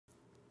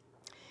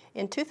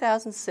In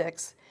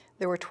 2006,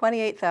 there were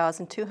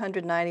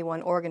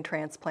 28,291 organ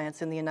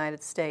transplants in the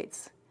United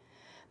States.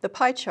 The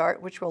pie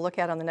chart, which we'll look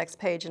at on the next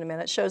page in a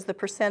minute, shows the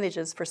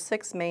percentages for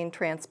 6 main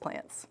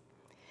transplants.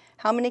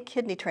 How many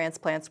kidney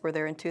transplants were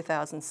there in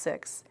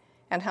 2006?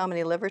 And how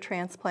many liver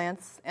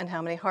transplants? And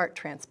how many heart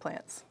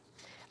transplants?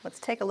 Let's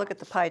take a look at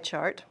the pie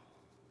chart.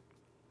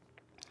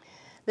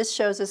 This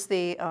shows us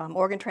the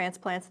organ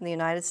transplants in the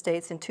United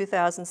States in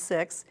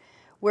 2006.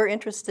 We're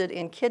interested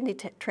in kidney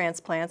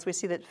transplants. We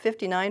see that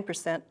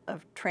 59%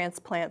 of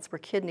transplants were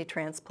kidney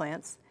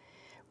transplants.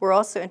 We're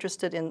also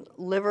interested in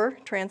liver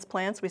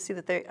transplants. We see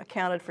that they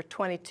accounted for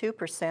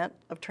 22%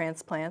 of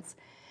transplants.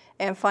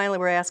 And finally,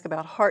 we're asked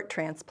about heart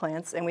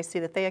transplants, and we see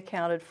that they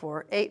accounted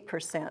for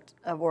 8%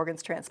 of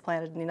organs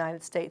transplanted in the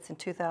United States in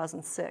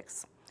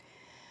 2006.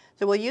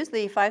 So we'll use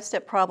the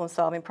 5-step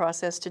problem-solving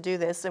process to do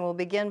this, and we'll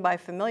begin by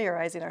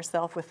familiarizing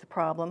ourselves with the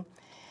problem.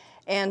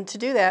 And to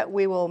do that,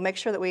 we will make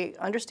sure that we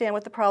understand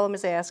what the problem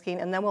is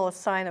asking, and then we'll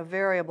assign a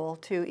variable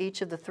to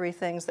each of the 3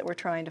 things that we're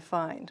trying to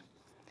find.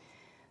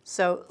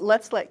 So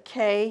let's let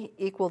K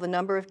equal the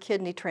number of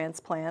kidney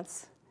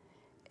transplants,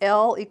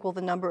 L equal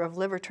the number of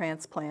liver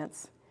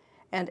transplants,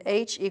 and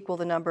H equal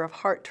the number of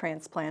heart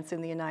transplants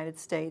in the United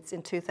States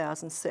in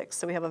 2006.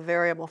 So we have a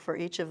variable for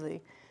each of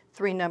the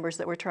 3 numbers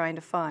that we're trying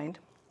to find.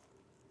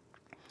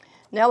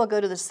 Now we'll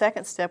go to the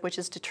second step, which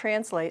is to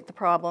translate the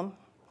problem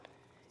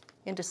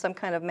into some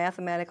kind of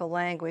mathematical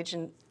language,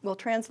 and we'll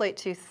translate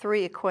to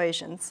 3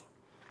 equations.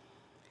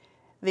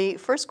 The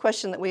first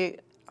question that we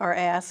are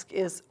asked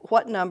is,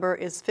 what number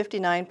is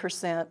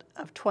 59%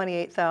 of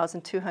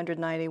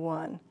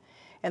 28,291?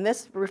 And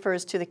this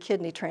refers to the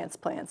kidney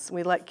transplants.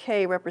 We let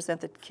K represent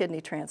the kidney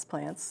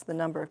transplants, the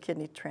number of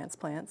kidney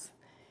transplants.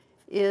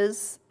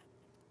 Is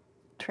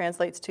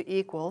translates to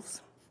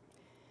equals.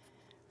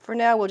 For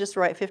now, we'll just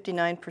write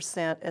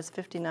 59% as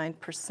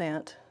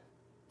 59%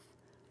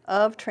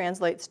 of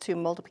translates to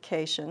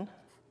multiplication,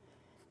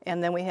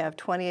 and then we have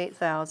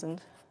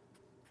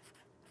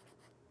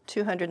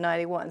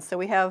 28,291. So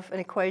we have an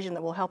equation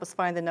that will help us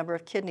find the number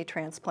of kidney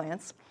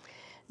transplants.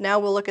 Now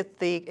we'll look at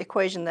the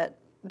equation that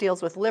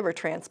deals with liver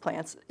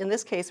transplants. In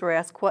this case, we're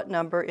asked what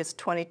number is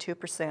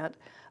 22%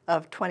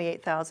 of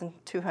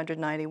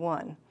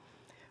 28,291.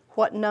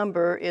 What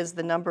number is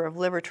the number of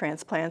liver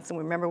transplants? And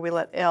remember, we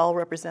let L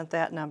represent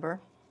that number.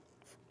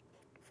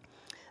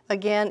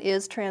 Again,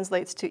 is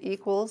translates to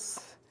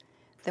equals.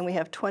 Then we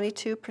have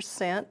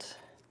 22%.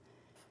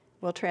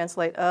 We'll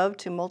translate of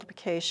to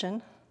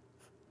multiplication.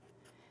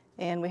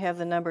 And we have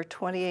the number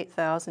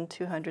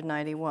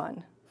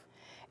 28,291.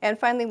 And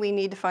finally, we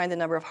need to find the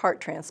number of heart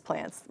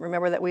transplants.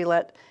 Remember that we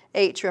let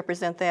H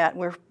represent that.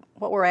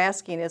 What we're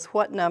asking is,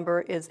 what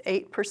number is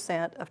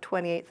 8% of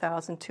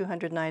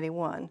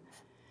 28,291?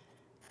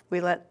 We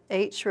let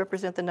H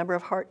represent the number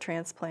of heart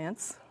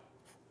transplants.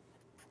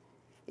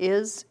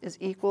 Is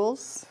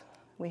equals.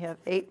 We have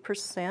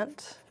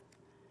 8%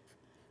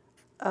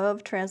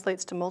 of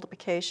translates to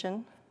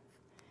multiplication.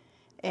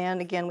 And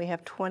again, we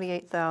have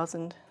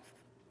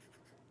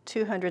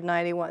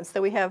 28,291.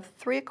 So we have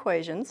 3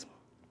 equations.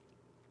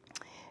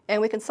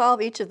 And we can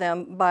solve each of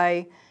them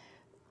by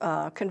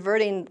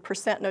converting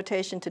percent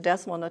notation to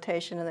decimal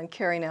notation and then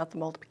carrying out the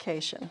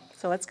multiplication.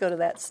 So let's go to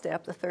that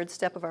step, the 3rd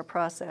step of our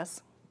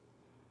process.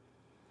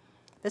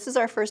 This is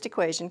our first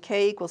equation.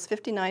 K equals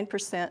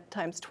 59%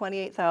 times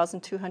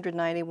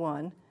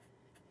 28,291.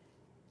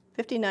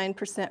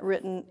 59%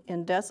 written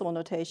in decimal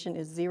notation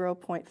is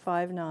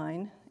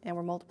 0.59, and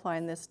we're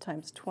multiplying this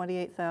times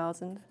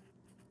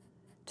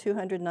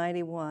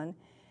 28,291.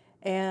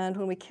 And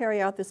when we carry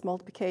out this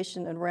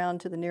multiplication and round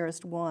to the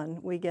nearest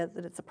 1, we get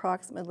that it's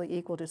approximately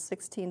equal to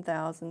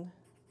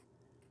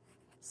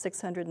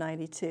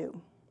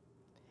 16,692.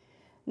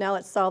 Now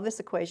let's solve this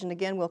equation.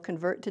 Again, we'll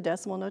convert to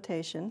decimal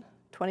notation.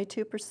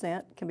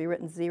 22% can be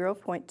written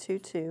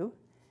 0.22,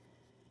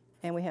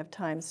 and we have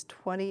times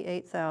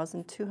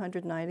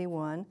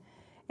 28,291.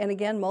 And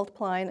again,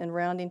 multiplying and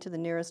rounding to the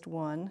nearest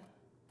 1,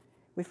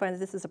 we find that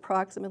this is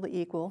approximately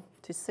equal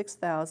to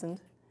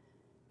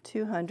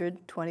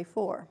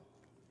 6,224.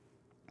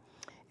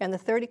 And the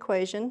 3rd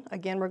equation,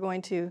 again, we're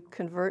going to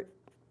convert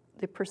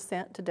the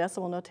percent to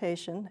decimal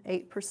notation.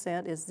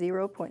 8% is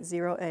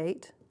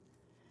 0.08.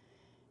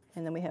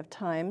 And then we have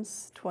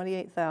times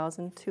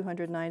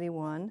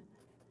 28,291.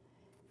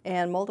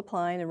 And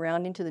multiplying and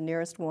rounding to the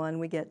nearest 1,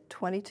 we get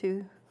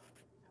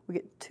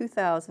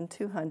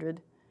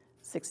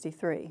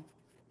 2,263.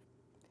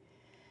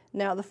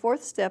 Now, the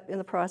 4th step in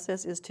the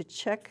process is to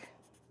check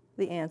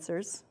the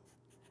answers.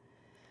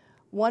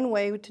 One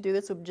way to do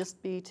this would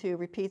just be to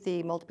repeat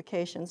the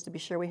multiplications to be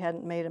sure we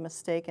hadn't made a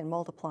mistake in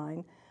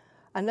multiplying.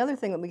 Another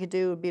thing that we could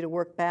do would be to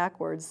work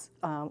backwards.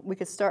 We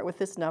could start with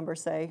this number,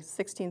 say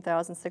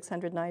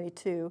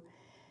 16,692,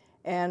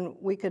 and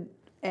we could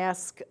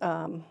ask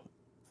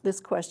this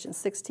question: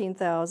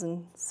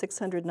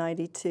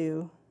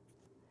 16,692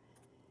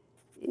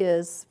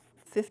 is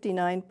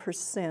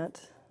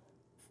 59%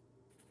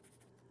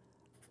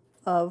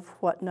 of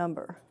what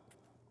number?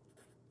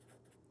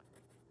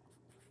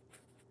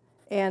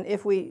 And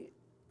if we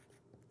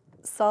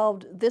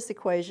solved this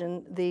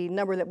equation, the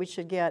number that we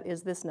should get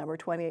is this number,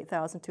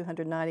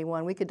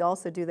 28,291. We could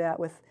also do that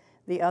with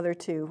the other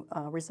two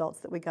results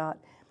that we got.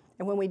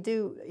 And when we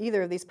do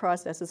either of these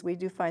processes, we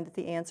do find that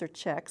the answer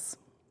checks.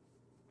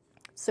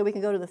 So we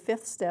can go to the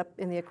fifth step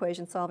in the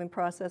equation solving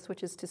process,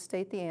 which is to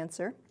state the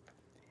answer.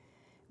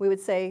 We would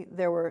say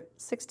there were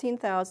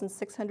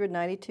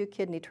 16,692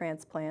 kidney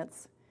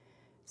transplants,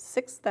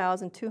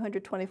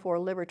 6,224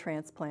 liver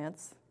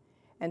transplants,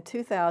 and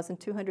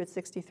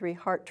 2,263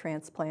 heart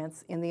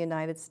transplants in the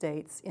United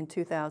States in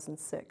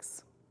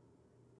 2006.